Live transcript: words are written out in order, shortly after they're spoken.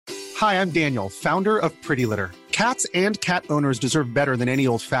Hi, I'm Daniel, founder of Pretty Litter. Cats and cat owners deserve better than any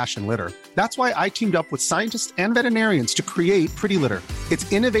old-fashioned litter. That's why I teamed up with scientists and veterinarians to create Pretty Litter.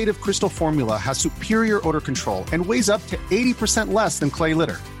 Its innovative crystal formula has superior odor control and weighs up to 80% less than clay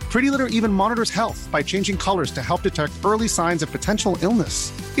litter. Pretty Litter even monitors health by changing colors to help detect early signs of potential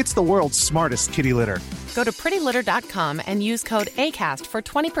illness. It's the world's smartest kitty litter. Go to prettylitter.com and use code ACAST for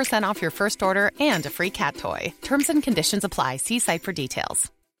 20% off your first order and a free cat toy. Terms and conditions apply. See site for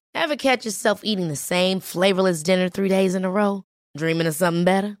details. Ever catch yourself eating the same flavorless dinner 3 days in a row? Dreaming of something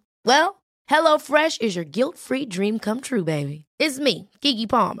better? Well, HelloFresh is your guilt-free dream come true, baby. It's me, Keke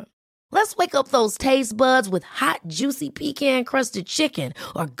Palmer. Let's wake up those taste buds with hot, juicy pecan-crusted chicken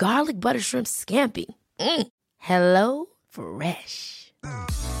or garlic butter shrimp scampi. Hello Fresh.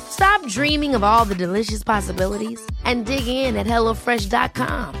 Stop dreaming of all the delicious possibilities and dig in at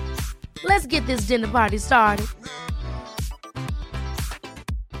HelloFresh.com. Let's get this dinner party started.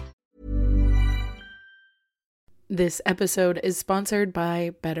 This episode is sponsored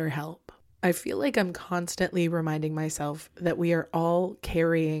by BetterHelp. I feel like I'm constantly reminding myself that we are all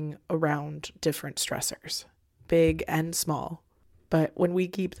carrying around different stressors, big and small. But when we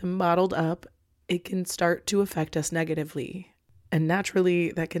keep them bottled up, it can start to affect us negatively. And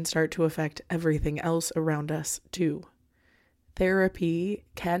naturally, that can start to affect everything else around us too. Therapy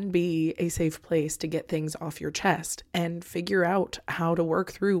can be a safe place to get things off your chest and figure out how to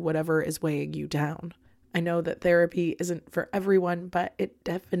work through whatever is weighing you down. I know that therapy isn't for everyone, but it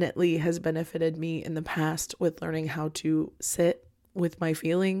definitely has benefited me in the past with learning how to sit with my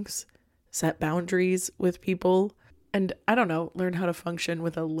feelings, set boundaries with people, and learn how to function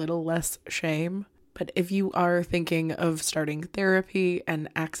with a little less shame. But if you are thinking of starting therapy and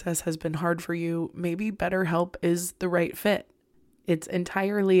access has been hard for you, maybe BetterHelp is the right fit. It's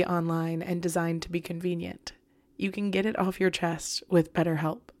entirely online and designed to be convenient. You can get it off your chest with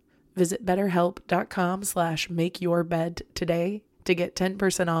BetterHelp. Visit BetterHelp.com/makeyourbed today to get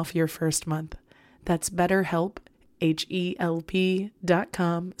 10% off your first month. That's BetterHelp,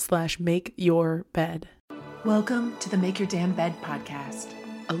 HELP.com/makeyourbed. Welcome to the Make Your Damn Bed podcast,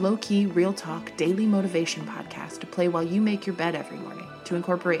 a low-key, real talk, daily motivation podcast to play while you make your bed every morning to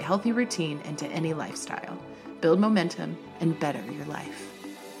incorporate healthy routine into any lifestyle, build momentum, and better your life.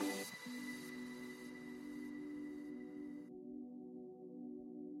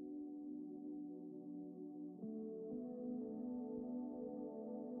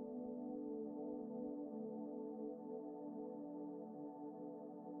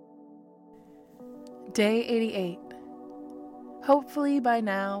 Day 88. Hopefully by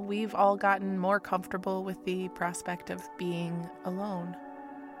now we've all gotten more comfortable with the prospect of being alone.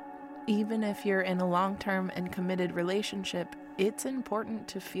 Even if you're in a long-term and committed relationship, it's important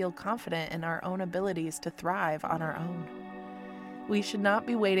to feel confident in our own abilities to thrive on our own. We should not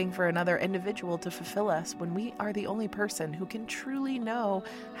be waiting for another individual to fulfill us when we are the only person who can truly know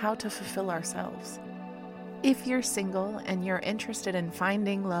how to fulfill ourselves. If you're single and you're interested in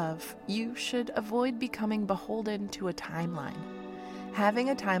finding love, you should avoid becoming beholden to a timeline.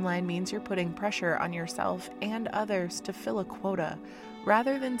 Having a timeline means you're putting pressure on yourself and others to fill a quota,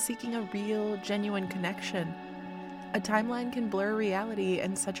 rather than seeking a real, genuine connection. A timeline can blur reality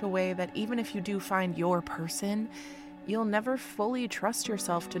in such a way that even if you do find your person, you'll never fully trust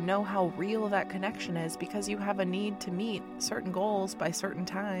yourself to know how real that connection is because you have a need to meet certain goals by certain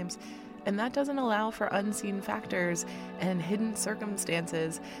times. And that doesn't allow for unseen factors and hidden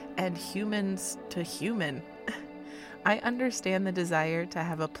circumstances and humans to human. I understand the desire to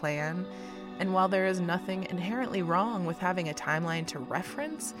have a plan, and while there is nothing inherently wrong with having a timeline to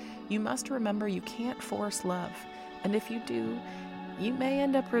reference, you must remember you can't force love. And if you do, you may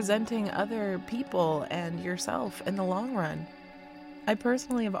end up resenting other people and yourself in the long run. I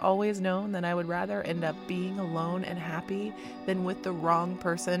personally have always known that I would rather end up being alone and happy than with the wrong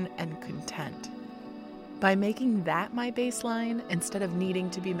person and content. By making that my baseline, instead of needing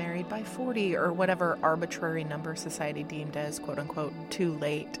to be married by 40 or whatever arbitrary number society deemed as quote-unquote too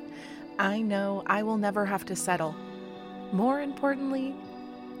late, I know I will never have to settle. More importantly,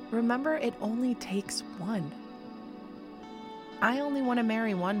 remember it only takes one. I only want to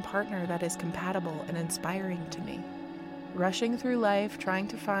marry one partner that is compatible and inspiring to me. Rushing through life trying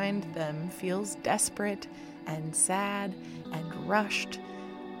to find them feels desperate and sad and rushed,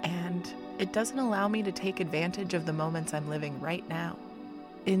 and it doesn't allow me to take advantage of the moments I'm living right now.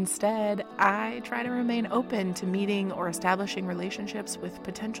 Instead, I try to remain open to meeting or establishing relationships with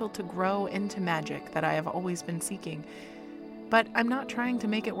potential to grow into magic that I have always been seeking. But I'm not trying to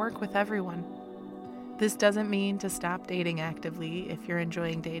make it work with everyone. This doesn't mean to stop dating actively if you're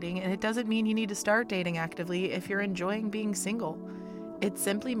enjoying dating, and it doesn't mean you need to start dating actively if you're enjoying being single. It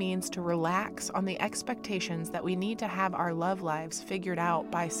simply means to relax on the expectations that we need to have our love lives figured out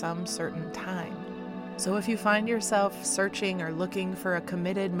by some certain time. So if you find yourself searching or looking for a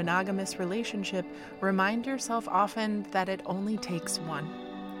committed monogamous relationship, remind yourself often that it only takes one.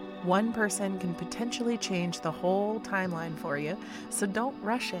 One person can potentially change the whole timeline for you, so don't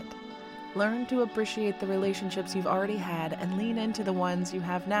rush it. Learn to appreciate the relationships you've already had and lean into the ones you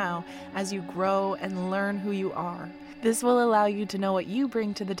have now as you grow and learn who you are. This will allow you to know what you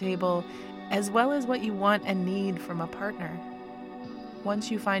bring to the table, as well as what you want and need from a partner.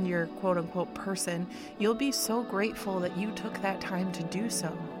 Once you find your quote-unquote person, you'll be so grateful that you took that time to do so.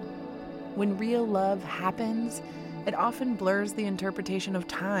 When real love happens, it often blurs the interpretation of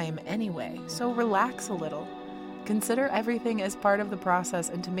time anyway, so relax a little. Consider everything as part of the process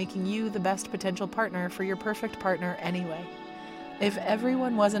into making you the best potential partner for your perfect partner anyway. If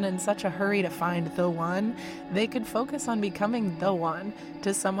everyone wasn't in such a hurry to find the one, they could focus on becoming the one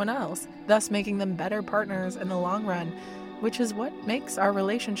to someone else, thus making them better partners in the long run, which is what makes our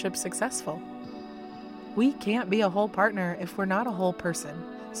relationship successful. We can't be a whole partner if we're not a whole person,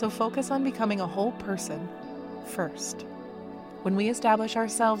 so focus on becoming a whole person first. When we establish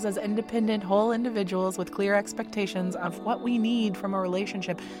ourselves as independent, whole individuals with clear expectations of what we need from a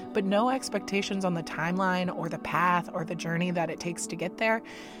relationship, but no expectations on the timeline or the path or the journey that it takes to get there,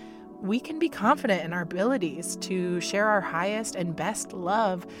 we can be confident in our abilities to share our highest and best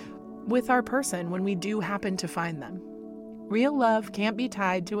love with our person when we do happen to find them. Real love can't be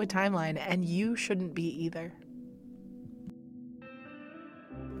tied to a timeline, and you shouldn't be either.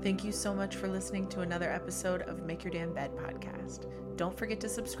 Thank you so much for listening to another episode of Make Your Damn Bed podcast. Don't forget to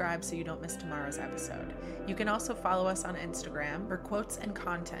subscribe so you don't miss tomorrow's episode. You can also follow us on Instagram for quotes and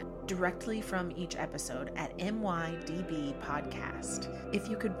content directly from each episode at MYDB Podcast. If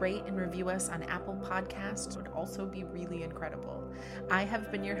you could rate and review us on Apple Podcasts, would also be really incredible. I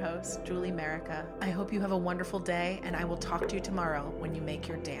have been your host, Julie Merica. I hope you have a wonderful day, and I will talk to you tomorrow when you make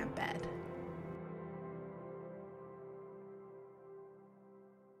your damn bed.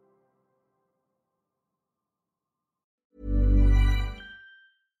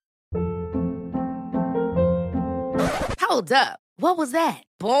 Hold up. What was that?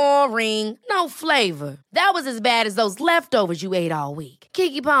 Boring. No flavor. That was as bad as those leftovers you ate all week.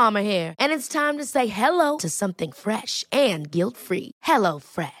 Keke Palmer here, and it's time to say hello to something fresh and guilt-free. Hello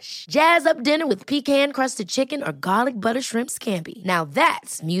Fresh. Jazz up dinner with pecan-crusted chicken or garlic butter shrimp scampi. Now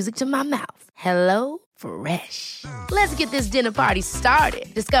that's music to my mouth. Hello Fresh. Let's get this dinner party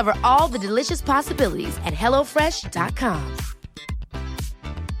started. Discover all the delicious possibilities at HelloFresh.com.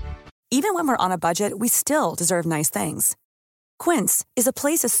 Even when we're on a budget, we still deserve nice things. Quince is a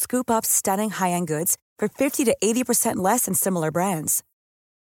place to scoop up stunning high-end goods for 50 to 80% less than similar brands.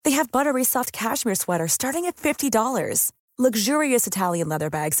 They have buttery soft cashmere sweaters starting at $50, luxurious Italian leather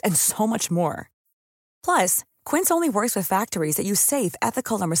bags, and so much more. Plus, Quince only works with factories that use safe,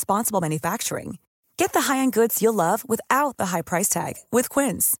 ethical, and responsible manufacturing. Get the high-end goods you'll love without the high price tag with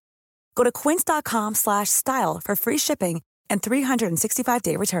Quince. Go to quince.com/style for free shipping and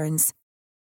 365-day returns.